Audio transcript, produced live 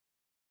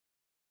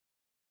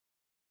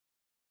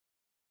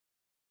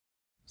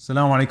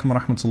Assalamu alaikum wa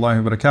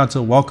rahmatullahi wa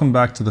barakatuh. Welcome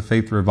back to the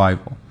Faith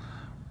Revival.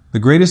 The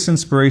greatest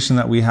inspiration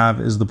that we have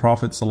is the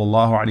Prophet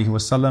sallallahu alaihi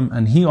wasallam,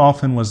 and he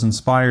often was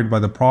inspired by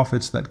the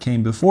prophets that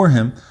came before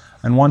him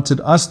and wanted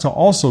us to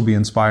also be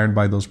inspired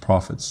by those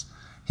prophets.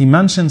 He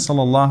mentioned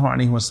sallallahu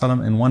alaihi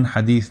wasallam in one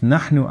hadith,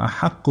 "Nahnu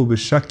ahaqqu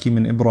bishakki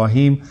min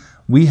Ibrahim."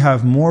 We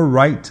have more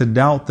right to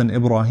doubt than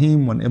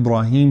Ibrahim when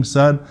Ibrahim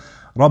said,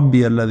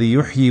 "Rabbi alladhi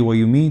yuhyi wa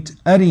yumit,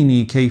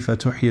 arini kayfa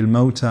tuhyi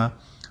al-mawta."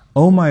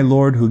 O my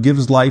Lord, who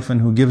gives life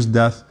and who gives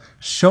death,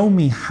 show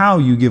me how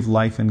you give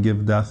life and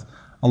give death.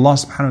 Allah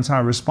subhanahu wa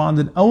ta'ala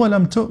responded,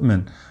 "Awalam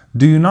tu'min."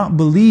 Do you not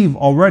believe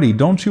already?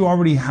 Don't you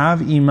already have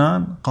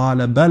iman?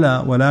 قَالَ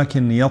بَلَى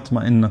وَلَكِنْ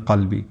يَطْمَئِنَّ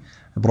قَلْبِي.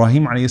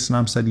 Ibrahim alayhi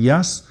salam said,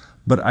 yes,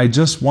 but I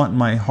just want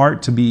my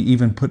heart to be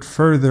even put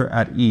further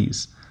at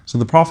ease. So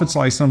the Prophet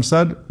ﷺ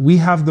said, we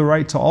have the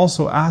right to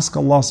also ask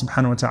Allah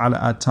subhanahu wa ta'ala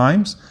at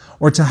times,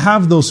 or to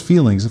have those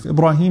feelings. If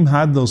Ibrahim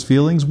had those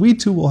feelings, we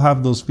too will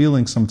have those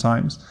feelings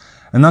sometimes.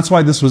 And that's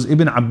why this was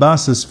Ibn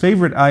Abbas's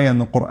favorite ayah in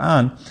the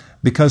Quran,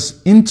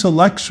 because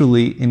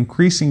intellectually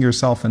increasing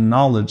yourself in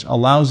knowledge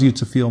allows you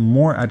to feel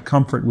more at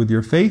comfort with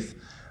your faith.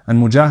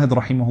 And Mujahid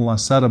rahimahullah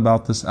said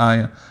about this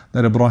ayah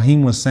that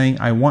Ibrahim was saying,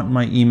 I want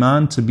my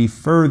iman to be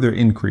further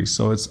increased.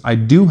 So it's, I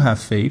do have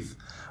faith,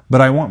 but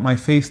I want my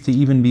faith to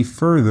even be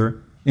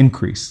further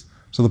increased.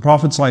 So the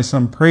Prophet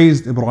ﷺ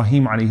praised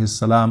Ibrahim alayhi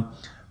salam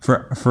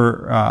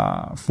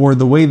for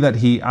the way that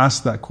he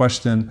asked that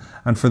question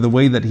and for the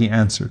way that he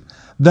answered.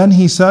 Then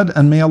he said,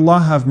 and may Allah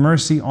have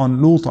mercy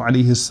on Lut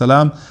alayhi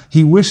salam.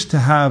 He wished to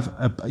have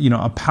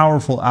a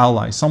powerful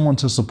ally, someone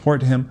to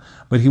support him,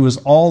 but he was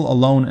all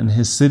alone in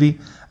his city.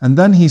 And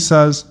then he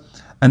says,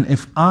 and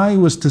if I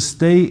was to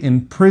stay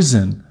in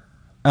prison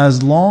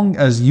as long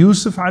as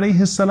Yusuf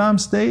alayhi salam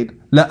stayed,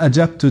 la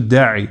ajabtu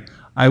da'i,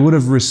 I would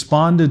have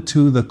responded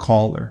to the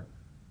caller.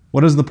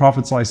 What does the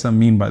Prophet ﷺ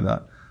mean by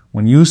that?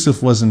 When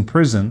Yusuf was in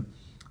prison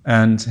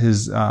and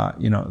his,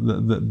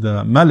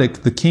 the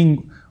Malik, the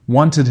king,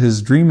 wanted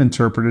his dream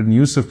interpreted, and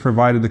Yusuf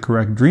provided the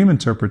correct dream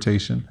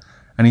interpretation,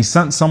 and he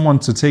sent someone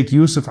to take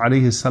Yusuf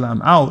alayhi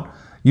salam out,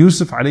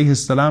 Yusuf alayhi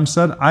salam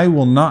said, I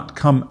will not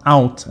come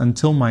out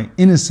until my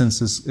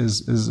innocence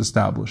is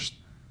established.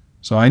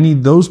 So I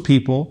need those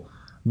people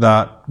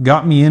that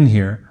got me in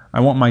here. I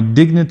want my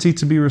dignity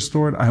to be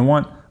restored. I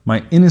want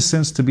my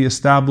innocence to be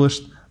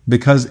established,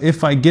 because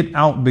if I get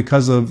out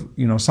because of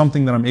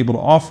something that I'm able to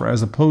offer,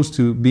 as opposed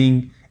to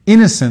being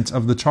innocent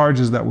of the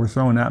charges that were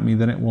thrown at me,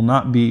 then it will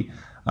not be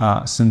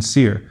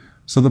sincere.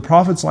 So the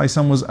Prophet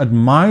ﷺ was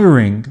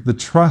admiring the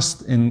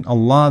trust in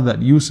Allah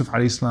that Yusuf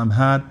ﷺ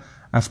had.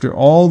 After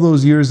all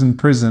those years in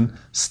prison,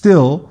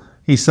 still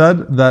he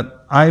said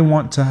that I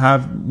want to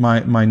have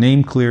my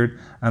name cleared,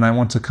 and I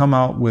want to come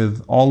out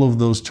with all of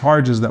those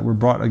charges that were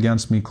brought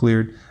against me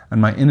cleared, and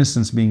my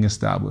innocence being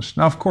established.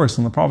 Now of course,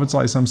 when the Prophet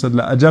ﷺ said,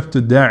 La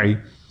ajabtu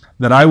da'i,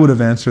 that I would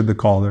have answered the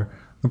caller,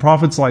 the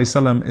Prophet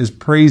ﷺ is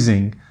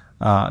praising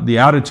the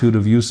attitude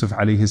of Yusuf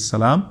alayhi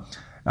salam,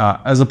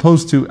 as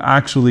opposed to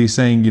actually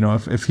saying,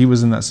 if he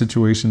was in that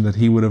situation, that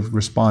he would have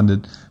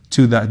responded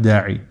to that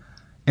da'i.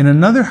 In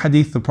another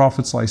hadith, the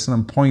Prophet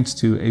ﷺ points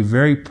to a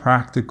very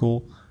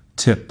practical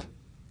tip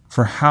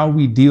for how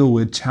we deal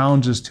with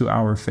challenges to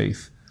our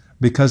faith.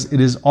 Because it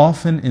is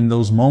often in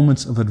those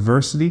moments of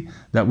adversity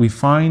that we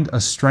find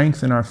a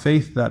strength in our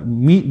faith that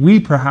we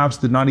perhaps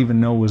did not even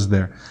know was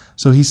there.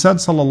 So he said,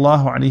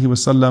 sallallahu alaihi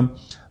wasallam,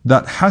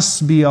 that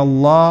Hasbi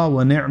Allah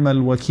wa ni'mal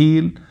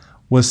wakil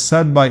was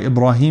said by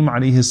Ibrahim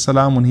alayhi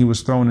salam when he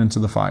was thrown into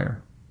the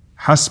fire.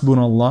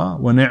 Hasbunallah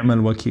wa ni'mal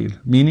wakil,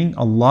 meaning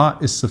Allah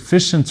is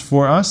sufficient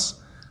for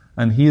us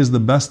and He is the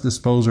best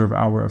disposer of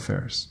our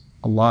affairs.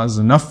 Allah is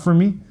enough for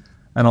me,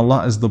 and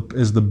Allah is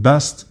the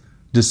best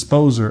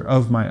disposer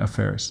of my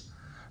affairs.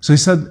 So he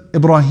said,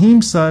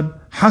 Ibrahim said,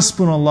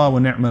 Hasbunallah wa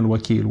ni'mal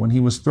wakil, when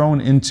he was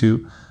thrown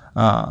into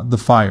the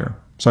fire.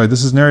 Sorry,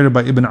 this is narrated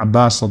by Ibn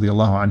Abbas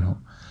radiyallahu anhu.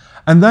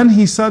 And then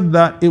he said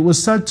that it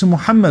was said to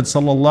Muhammad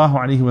sallallahu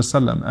alaihi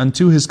wasallam and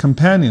to his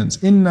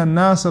companions, Inna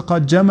an-nasa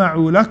qad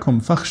jama'u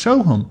lakum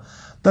fakhshawhum,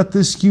 that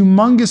this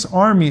humongous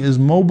army is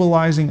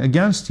mobilizing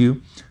against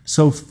you,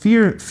 so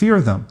fear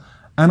them.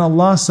 And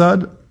Allah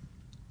said,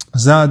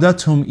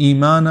 Zadathum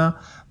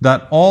imana,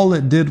 that all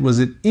it did was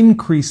it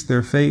increased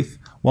their faith.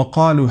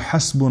 وَقَالُوا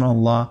حَسْبُنَ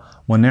اللَّهُ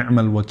وَنِعْمَ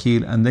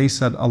الْوَكِيلُ, and they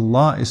said,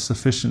 Allah is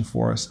sufficient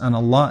for us, and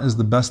Allah is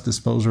the best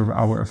disposer of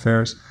our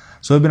affairs.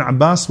 So Ibn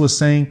Abbas was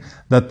saying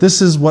that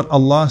this is what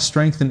Allah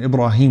strengthened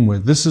Ibrahim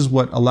with. This is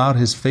what allowed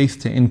his faith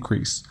to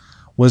increase.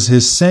 Was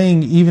his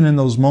saying, even in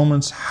those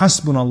moments,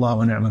 Hasbunallah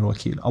wa ni'mal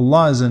wakil.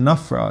 Allah is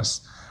enough for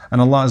us,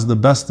 and Allah is the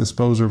best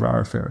disposer of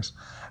our affairs.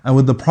 And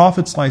with the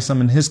Prophet ﷺ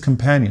and his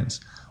companions,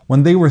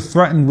 when they were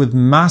threatened with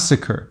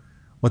massacre,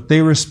 what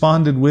they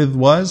responded with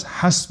was,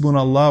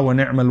 Hasbunallah wa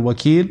ni'mal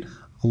wakil.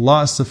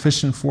 Allah is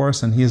sufficient for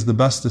us, and He is the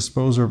best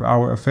disposer of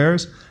our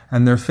affairs.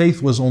 And their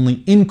faith was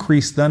only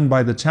increased then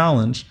by the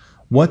challenge.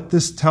 What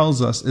this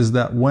tells us is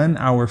that when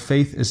our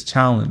faith is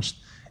challenged,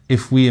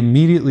 if we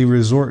immediately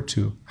resort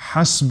to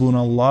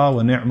Hasbunallah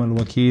wa ni'mal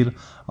wakil,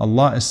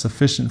 Allah is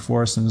sufficient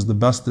for us and is the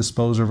best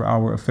disposer of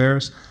our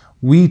affairs,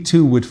 we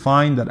too would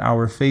find that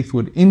our faith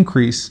would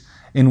increase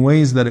in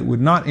ways that it would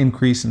not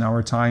increase in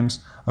our times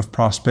of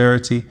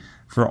prosperity.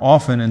 For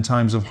often in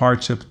times of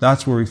hardship,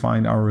 that's where we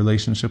find our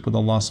relationship with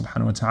Allah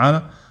subhanahu wa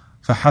ta'ala.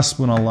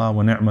 فَحَسْبُنَ اللَّهُ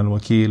وَنِعْمَ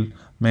الْوَكِيلُ.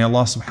 May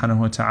Allah subhanahu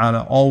wa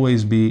ta'ala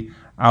always be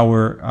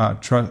our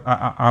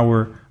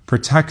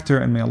protector,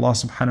 and may Allah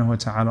subhanahu wa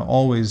ta'ala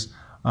always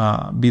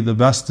be the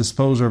best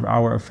disposer of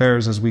our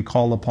affairs as we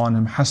call upon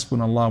Him.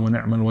 Hasbunallah wa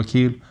ni'mal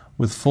wakil,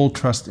 with full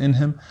trust in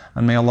Him.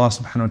 And may Allah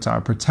subhanahu wa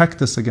ta'ala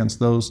protect us against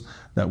those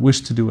that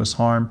wish to do us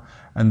harm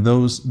and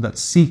those that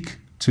seek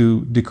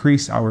to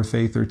decrease our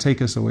faith or take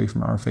us away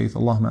from our faith.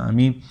 Allahumma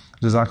ameen.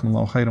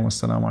 Jazakumullahu khairan.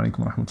 Wassalamu alaikum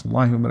wa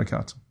rahmatullahi wa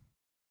barakatuh.